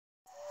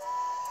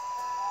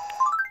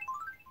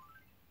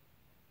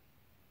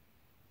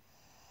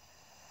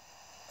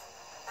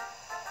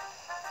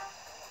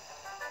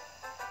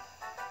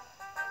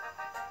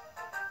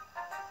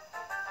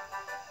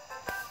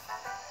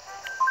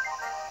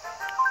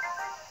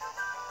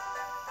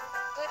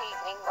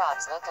evening,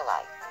 rocks look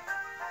alike.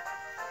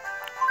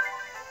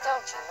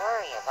 Don't you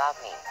worry about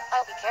me.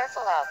 I'll be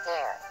careful out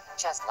there,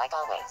 just like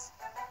always.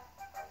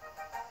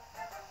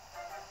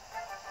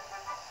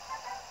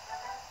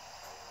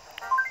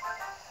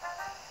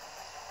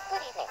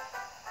 Good evening.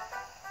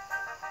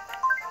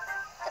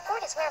 The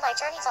port is where my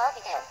journeys all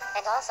begin,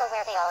 and also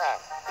where they all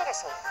end.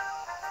 Bittersweet.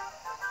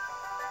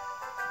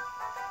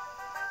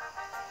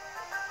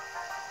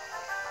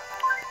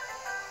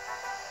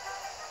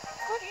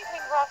 Good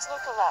evening, rocks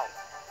look alike.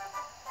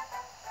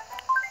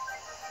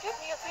 Give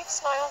me a big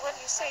smile when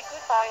you say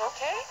goodbye,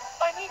 okay?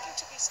 I need you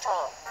to be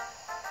strong.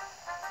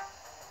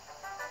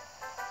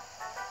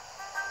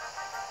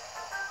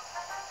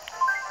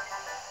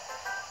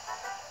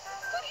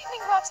 Good evening,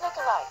 rocks look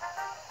alike.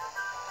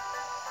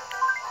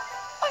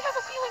 I have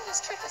a feeling this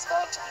trip is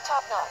going to be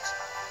top-notch.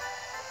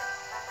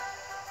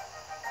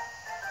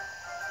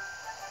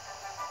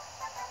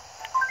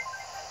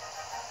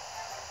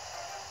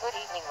 Good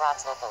evening,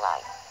 rocks look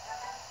alike.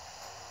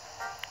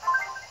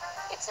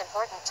 It's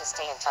important to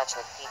stay in touch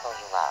with people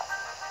you love.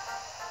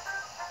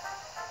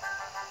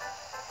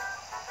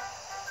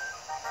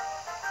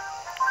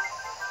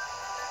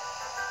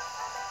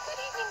 Good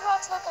evening,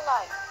 rocks look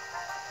alike.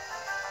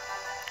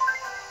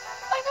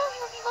 I know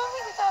you'll be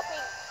lonely without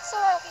me, so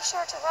I'll be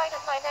sure to write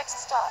at my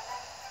next stop.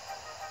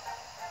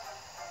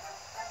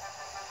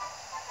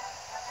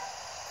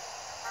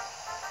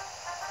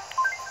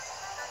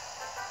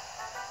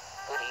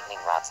 Good evening,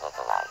 rocks look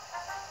alike.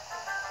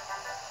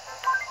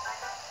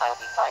 I'll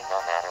be fine no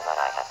matter what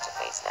I have to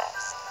face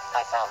next.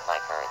 I found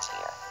my courage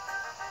here.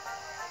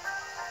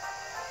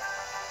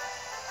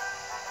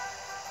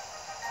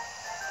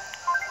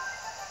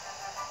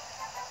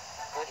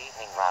 Good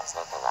evening, rocks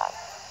look alike.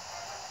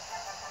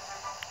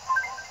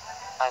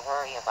 I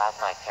worry about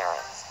my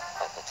parents,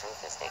 but the truth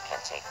is they can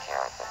take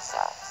care of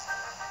themselves.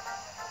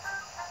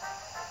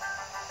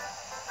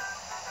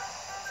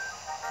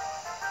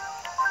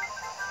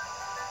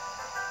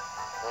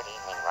 Good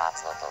evening, rocks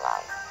look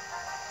alike.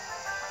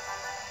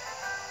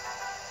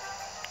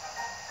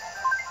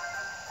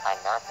 I'm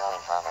not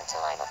going home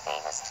until I'm a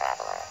famous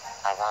traveler.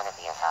 I want to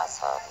be a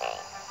household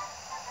name.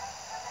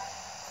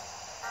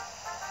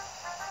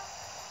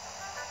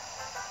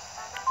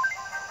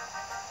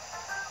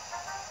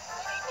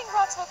 Good evening,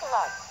 rocks look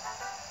alike.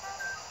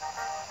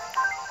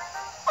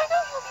 I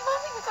know you'll be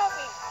lonely without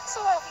me,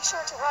 so I'll be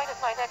sure to write at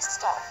my next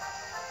stop.